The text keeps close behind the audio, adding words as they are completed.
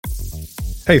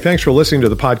Hey, thanks for listening to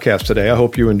the podcast today. I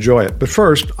hope you enjoy it. But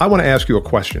first, I want to ask you a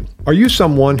question. Are you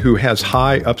someone who has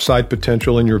high upside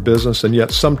potential in your business, and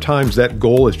yet sometimes that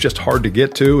goal is just hard to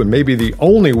get to, and maybe the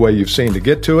only way you've seen to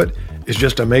get to it is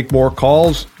just to make more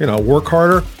calls, work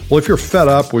harder? Well, if you're fed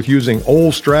up with using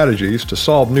old strategies to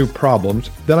solve new problems,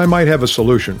 then I might have a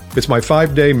solution. It's my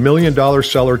 5-day $1 Million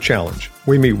Seller Challenge.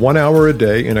 We meet 1 hour a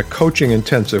day in a coaching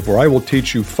intensive where I will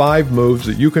teach you 5 moves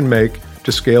that you can make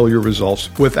to scale your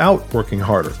results without working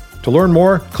harder. To learn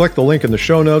more, click the link in the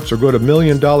show notes or go to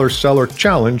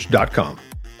 $1,000,000sellerchallenge.com.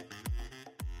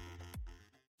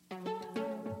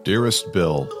 Dearest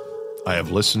Bill, I have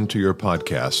listened to your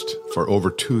podcast for over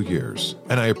 2 years,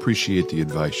 and I appreciate the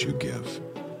advice you give.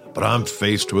 But I'm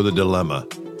faced with a dilemma,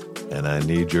 and I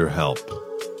need your help.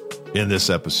 In this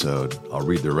episode, I'll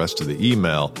read the rest of the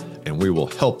email, and we will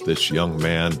help this young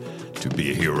man to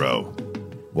be a hero.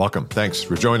 Welcome. Thanks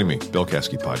for joining me, Bill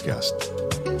Caskey Podcast.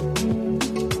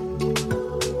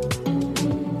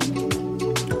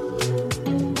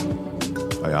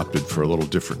 I opted for a little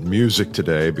different music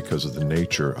today because of the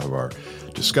nature of our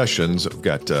discussions. I've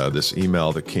got this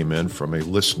email that came in from a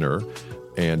listener,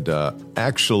 and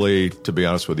actually, to be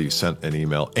honest with you, he sent an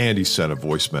email and he sent a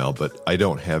voicemail, but I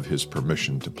don't have his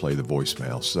permission to play the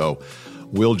voicemail. So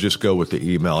we'll just go with the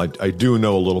email. I do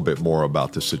know a little bit more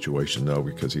about the situation, though,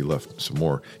 because he left some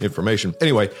more information.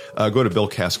 Anyway, go to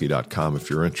BillCaskey.com if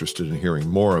you're interested in hearing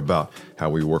more about how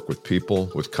we work with people,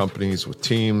 with companies, with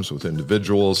teams, with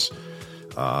individuals.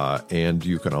 And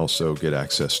you can also get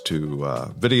access to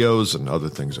videos and other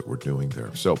things that we're doing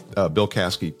there. So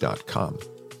BillCaskey.com.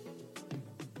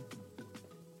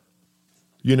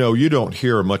 You don't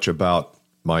hear much about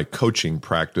my coaching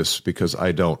practice because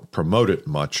I don't promote it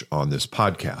much on this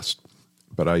podcast.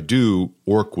 But I do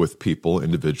work with people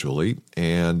individually,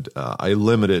 and I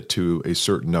limit it to a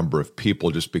certain number of people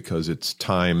just because it's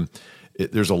time.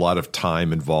 There's a lot of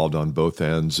time involved on both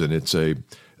ends, and it's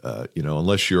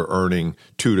unless you're earning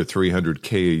 $200 to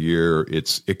 $300K a year,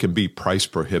 it can be price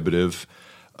prohibitive.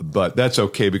 But that's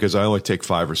okay because I only take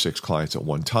 5 or 6 clients at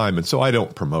one time, and so I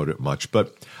don't promote it much.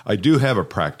 But I do have a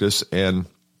practice, and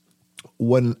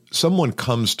when someone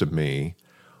comes to me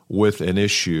with an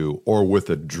issue or with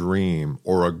a dream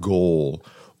or a goal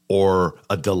or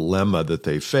a dilemma that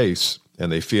they face,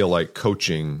 and they feel like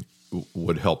coaching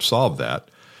would help solve that,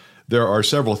 there are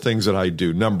several things that I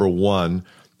do. Number one,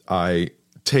 I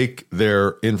take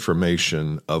their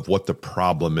information of what the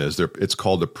problem is. It's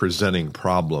called a presenting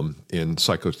problem in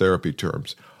psychotherapy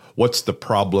terms. What's the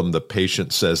problem the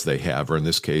patient says they have, or in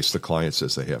this case, the client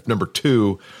says they have? Number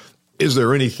two, is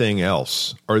there anything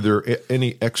else? Are there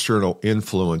any external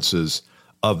influences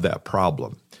of that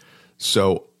problem?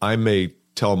 So I may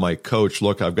tell my coach,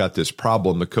 look, I've got this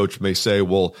problem. The coach may say,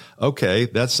 well, okay,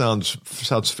 that sounds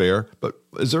fair, but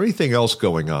is there anything else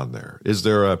going on there? Is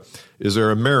there a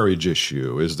marriage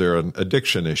issue? Is there an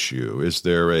addiction issue? Is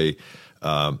there a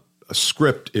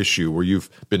script issue where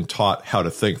you've been taught how to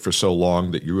think for so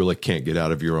long that you really can't get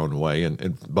out of your own way?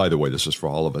 And by the way, this is for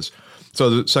all of us. So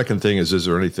the second thing is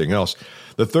there anything else?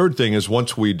 The third thing is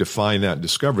once we define that and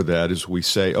discover that is we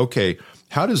say, okay,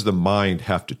 how does the mind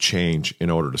have to change in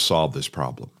order to solve this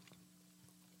problem?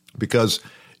 Because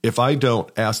if I don't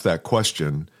ask that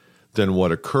question, then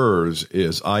what occurs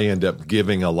is I end up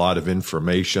giving a lot of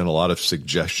information, a lot of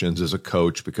suggestions as a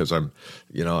coach because I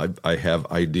have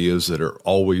ideas that are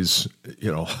always,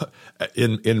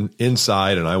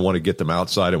 inside and I want to get them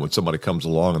outside. And when somebody comes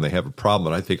along and they have a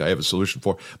problem that I think I have a solution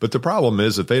for, but the problem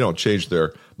is if they don't change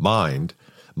their mind,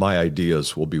 my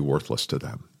ideas will be worthless to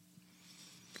them.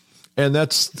 And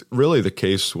that's really the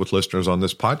case with listeners on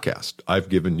this podcast. I've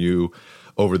given you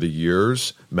over the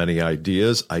years many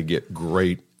ideas. I get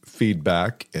great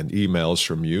feedback and emails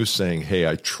from you saying, hey,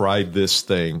 I tried this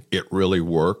thing. It really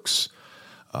works.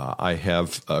 I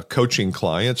have coaching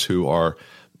clients who are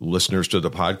listeners to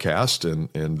the podcast,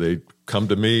 and they come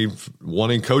to me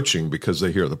wanting coaching because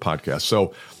they hear the podcast.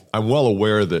 So I'm well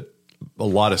aware that a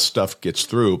lot of stuff gets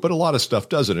through, but a lot of stuff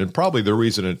doesn't. And probably the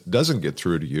reason it doesn't get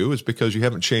through to you is because you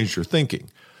haven't changed your thinking.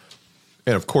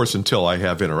 And of course, until I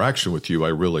have interaction with you, I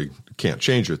really can't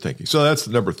change your thinking. So that's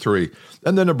number 3.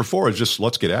 And then number 4 is just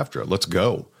let's get after it. Let's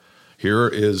go. Here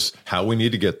is how we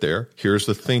need to get there. Here's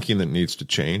the thinking that needs to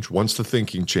change. Once the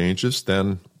thinking changes,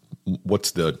 then what's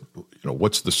the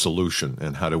solution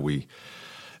and how do we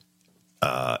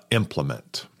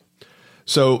implement?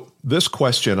 So this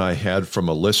question I had from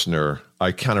a listener,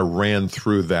 I kind of ran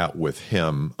through that with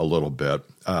him a little bit.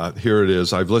 Here it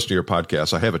is. I've listened to your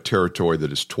podcast. I have a territory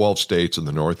that is 12 states in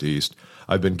the Northeast.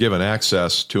 I've been given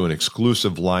access to an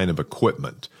exclusive line of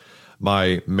equipment.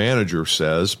 My manager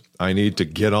says I need to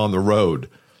get on the road.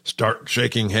 start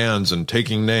shaking hands and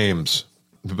taking names.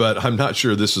 But I'm not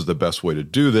sure this is the best way to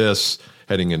do this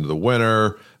heading into the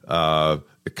winter,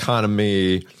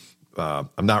 economy.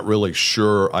 I'm not really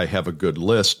sure I have a good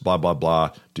list, blah, blah,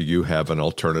 blah. Do you have an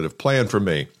alternative plan for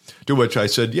me? To which I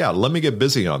said, yeah, let me get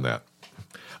busy on that.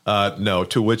 No,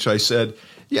 to which I said,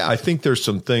 yeah, I think there's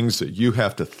some things that you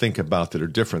have to think about that are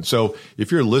different. So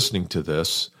if you're listening to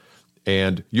this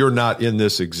and you're not in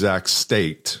this exact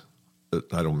state,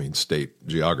 I don't mean state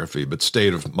geography, but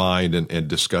state of mind and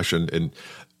discussion, and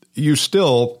you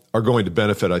still are going to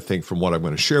benefit, I think, from what I'm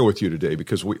going to share with you today,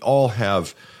 because we all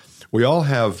have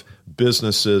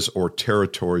businesses or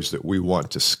territories that we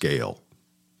want to scale.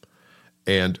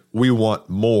 And we want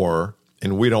more,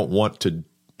 and we don't want to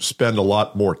spend a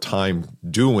lot more time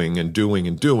doing and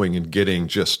getting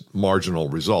just marginal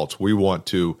results. We want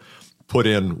to put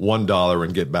in $1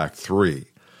 and get back $3.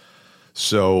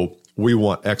 So we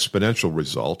want exponential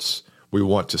results. We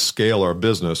want to scale our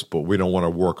business, but we don't want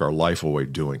to work our life away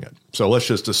doing it. So let's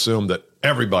just assume that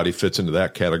everybody fits into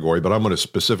that category, but I'm going to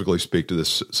specifically speak to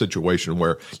this situation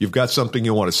where you've got something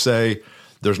you want to say.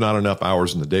 There's not enough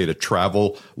hours in the day to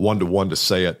travel one-to-one to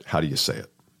say it. How do you say it?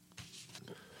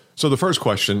 So the first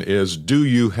question is, do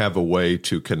you have a way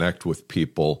to connect with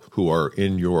people who are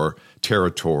in your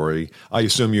territory? I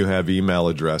assume you have email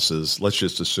addresses. Let's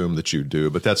just assume that you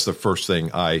do. But that's the first thing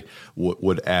I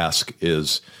would ask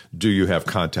is, do you have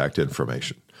contact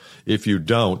information? If you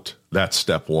don't, that's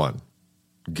step one.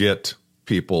 Get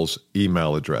people's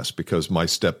email address, because my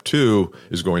step two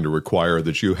is going to require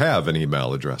that you have an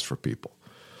email address for people.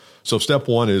 So step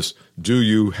one is, do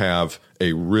you have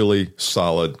a really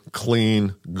solid,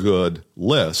 clean, good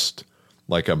list,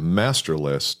 like a master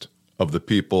list of the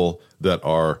people that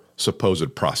are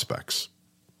supposed prospects?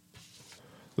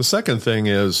 The second thing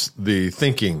is the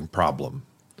thinking problem.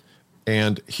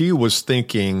 And he was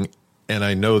thinking, and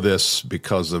I know this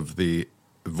because of the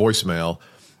voicemail,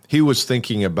 he was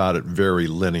thinking about it very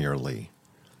linearly.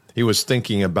 He was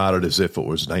thinking about it as if it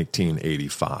was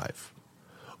 1985.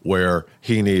 Where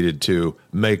he needed to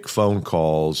make phone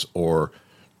calls or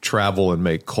travel and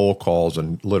make cold calls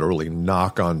and literally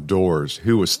knock on doors.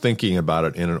 He was thinking about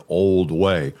it in an old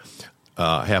way.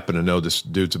 I happen to know this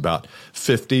dude's about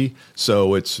 50,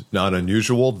 so it's not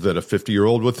unusual that a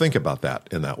 50-year-old would think about that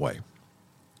in that way.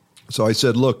 So I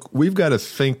said, look, we've got to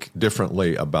think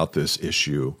differently about this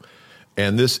issue.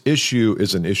 And this issue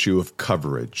is an issue of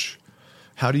coverage.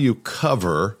 How do you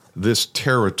cover this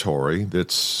territory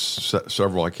that's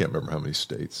several, I can't remember how many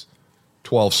states,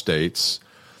 12 states.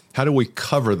 How do we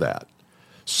cover that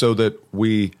so that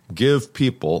we give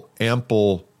people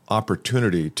ample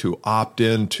opportunity to opt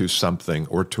into something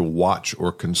or to watch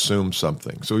or consume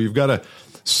something? So you've got to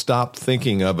stop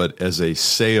thinking of it as a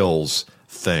sales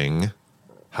thing.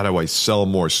 How do I sell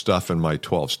more stuff in my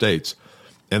 12 states?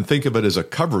 And think of it as a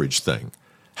coverage thing.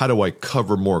 How do I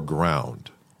cover more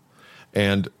ground?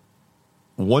 And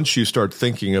once you start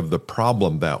thinking of the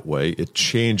problem that way, it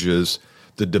changes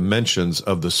the dimensions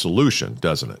of the solution,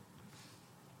 doesn't it?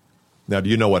 Now, do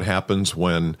you know what happens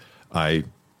when I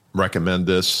recommend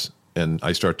this and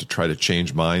I start to try to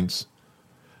change minds?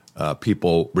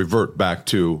 People revert back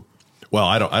to, well,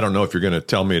 I don't know if you're going to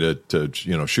tell me to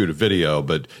shoot a video,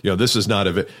 but this is not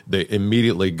they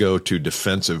immediately go to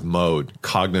defensive mode,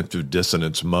 cognitive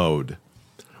dissonance mode.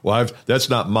 Well, that's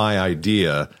not my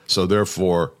idea, so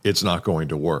therefore it's not going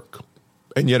to work.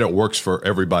 And yet it works for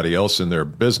everybody else in their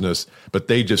business, but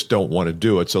they just don't want to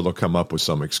do it, so they'll come up with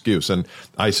some excuse. And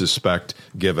I suspect,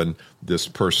 given this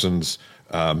person's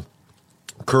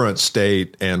current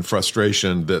state and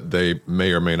frustration, that they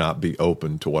may or may not be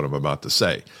open to what I'm about to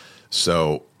say.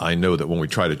 So I know that when we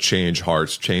try to change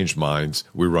hearts, change minds,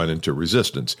 we run into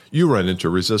resistance. You run into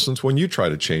resistance when you try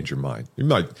to change your mind. You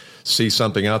might see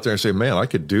something out there and say, man, I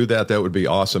could do that. That would be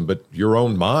awesome. But your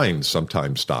own mind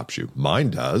sometimes stops you.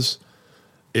 Mine does.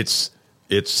 It's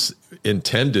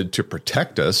intended to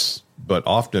protect us, but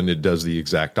often it does the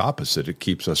exact opposite. It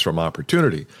keeps us from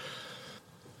opportunity.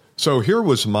 So here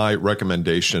was my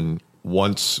recommendation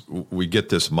once we get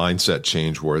this mindset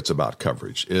change where it's about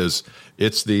coverage, it's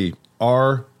the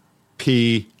RPD.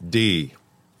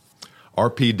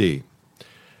 RPD.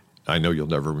 I know you'll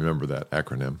never remember that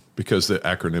acronym because the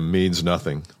acronym means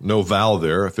nothing. No vowel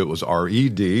there. If it was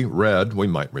RED, red, we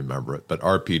might remember it, but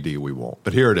RPD we won't.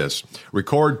 But here it is.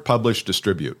 Record, publish,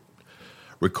 distribute.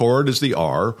 Record is the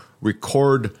R.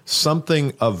 Record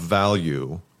something of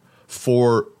value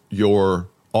for your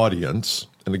audience.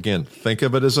 And again, think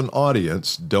of it as an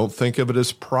audience. Don't think of it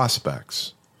as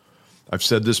prospects. I've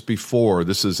said this before.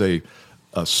 This is a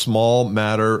small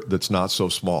matter that's not so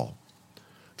small.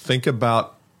 Think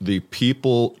about the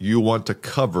people you want to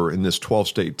cover in this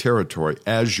 12-state territory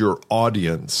as your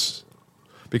audience.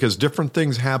 Because different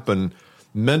things happen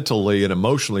mentally and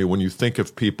emotionally when you think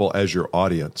of people as your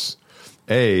audience.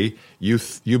 A,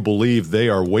 you believe they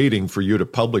are waiting for you to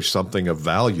publish something of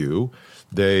value.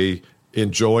 They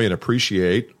enjoy and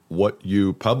appreciate what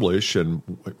you publish and,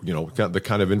 you know, the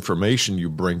kind of information you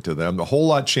bring to them. The whole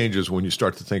lot changes when you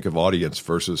start to think of audience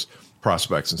versus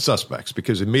prospects and suspects,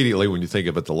 because immediately when you think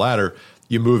of it the latter,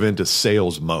 you move into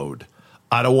sales mode.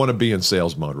 I don't want to be in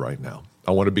sales mode right now.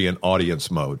 I want to be in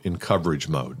audience mode, in coverage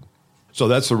mode. So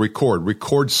that's the record.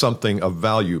 Record something of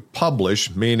value.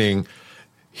 Publish, meaning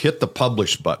hit the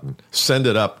publish button. Send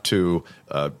it up to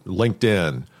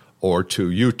LinkedIn or to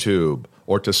YouTube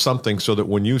or to something so that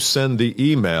when you send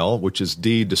the email, which is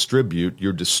distribute,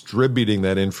 you're distributing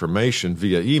that information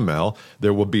via email.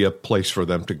 There will be a place for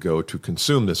them to go to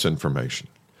consume this information.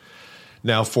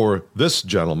 Now, for this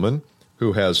gentleman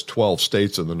who has 12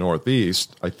 states in the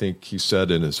Northeast, I think he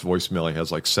said in his voicemail he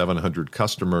has like 700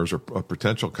 customers or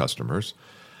potential customers.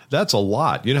 That's a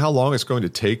lot. You know how long it's going to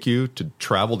take you to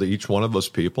travel to each one of those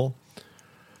people?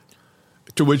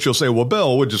 To which you'll say, well,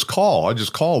 Bill, we'll just call. I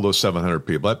just call those 700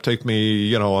 people. That'd take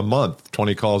me, a month,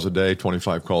 20 calls a day,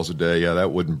 25 calls a day. Yeah,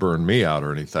 that wouldn't burn me out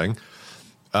or anything.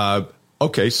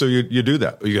 Okay, so you do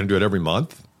that. Are you going to do it every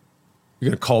month? You're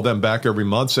going to call them back every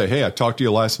month, say, hey, I talked to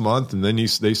you last month. And then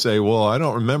they say, well, I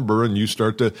don't remember. And you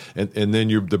start to, and then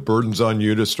the burden's on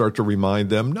you to start to remind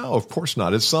them. No, of course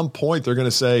not. At some point, they're going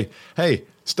to say, hey,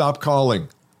 stop calling.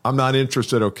 I'm not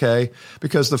interested, okay?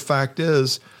 Because the fact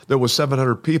is that with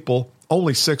 700 people,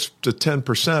 only 6 to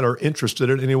 10% are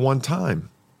interested at any one time.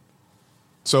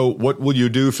 So what will you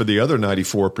do for the other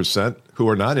 94% who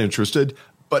are not interested,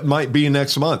 but might be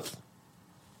next month?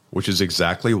 Which is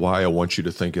exactly why I want you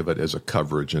to think of it as a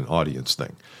coverage and audience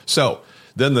thing. So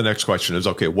then the next question is,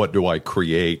 okay, what do I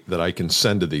create that I can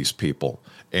send to these people?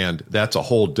 And that's a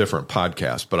whole different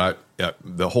podcast. But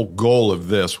the whole goal of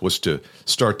this was to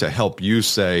start to help you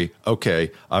say,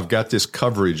 okay, I've got this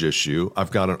coverage issue.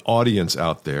 I've got an audience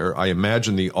out there. I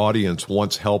imagine the audience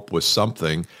wants help with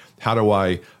something. How do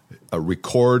I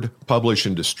record, publish,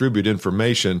 and distribute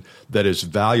information that is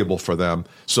valuable for them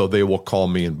so they will call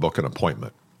me and book an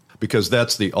appointment? Because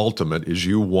that's the ultimate, is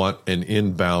you want an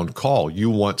inbound call.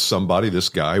 You want somebody, this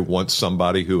guy wants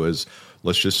somebody who is,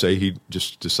 let's just say he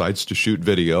just decides to shoot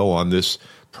video on this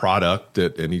product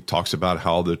and he talks about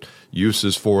how the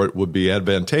uses for it would be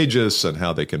advantageous and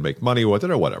how they can make money with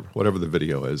it or whatever the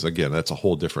video is. Again, that's a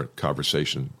whole different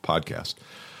conversation podcast.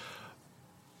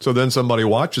 So then somebody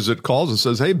watches it, calls and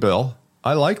says, hey, Bill,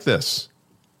 I like this.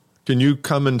 Can you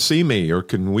come and see me, or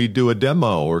can we do a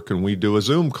demo, or can we do a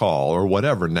Zoom call, or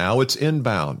whatever? Now it's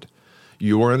inbound.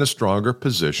 You are in a stronger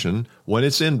position when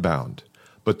it's inbound.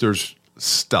 But there's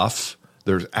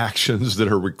there's actions that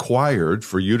are required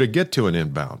for you to get to an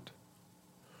inbound.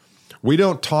 We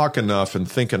don't talk enough and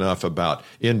think enough about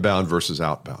inbound versus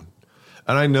outbound.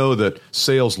 And I know that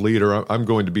Sales Leader, I'm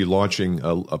going to be launching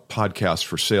a podcast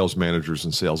for sales managers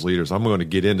and sales leaders. I'm going to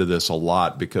get into this a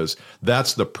lot because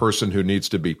that's the person who needs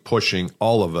to be pushing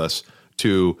all of us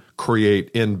to create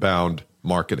inbound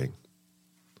marketing.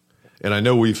 And I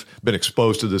know we've been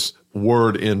exposed to this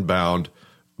word inbound,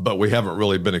 but we haven't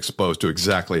really been exposed to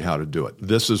exactly how to do it.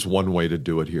 This is one way to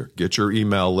do it here. Get your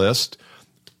email list,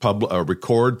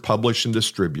 record, publish, and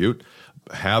distribute.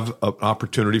 Have an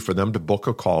opportunity for them to book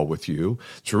a call with you.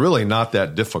 It's really not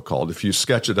that difficult. If you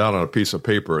sketch it out on a piece of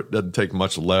paper, it doesn't take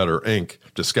much lead or ink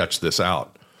to sketch this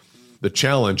out. The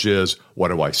challenge is, what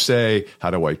do I say? How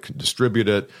do I distribute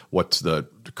it? What's the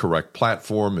correct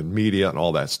platform and media and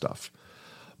all that stuff?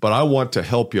 But I want to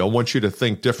help you. I want you to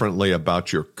think differently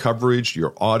about your coverage,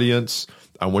 your audience.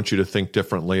 I want you to think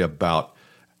differently about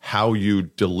how you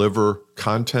deliver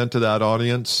content to that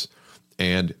audience.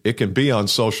 And it can be on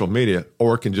social media,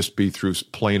 or it can just be through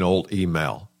plain old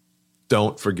email.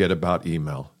 Don't forget about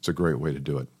email. It's a great way to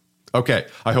do it. Okay,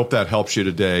 I hope that helps you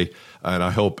today. And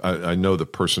I know the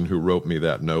person who wrote me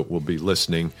that note will be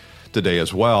listening today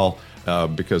as well,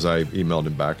 because I emailed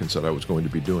him back and said I was going to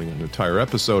be doing an entire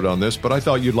episode on this. But I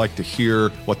thought you'd like to hear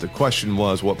what the question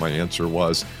was, what my answer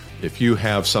was. If you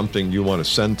have something you want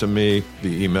to send to me,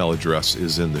 the email address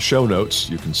is in the show notes.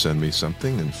 You can send me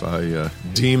something. And if I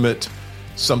deem it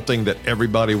something that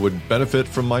everybody would benefit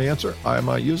from my answer, I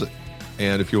might use it.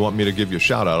 And if you want me to give you a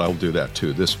shout out, I'll do that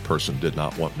too. This person did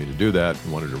not want me to do that.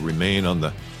 He wanted to remain on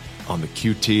the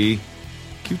QT.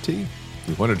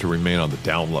 He wanted to remain on the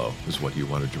down low is what you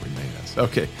wanted to remain as.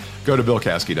 Okay, go to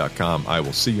BillCaskey.com. I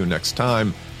will see you next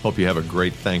time. Hope you have a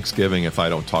great Thanksgiving. If I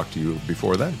don't talk to you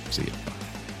before then, see you. Bye.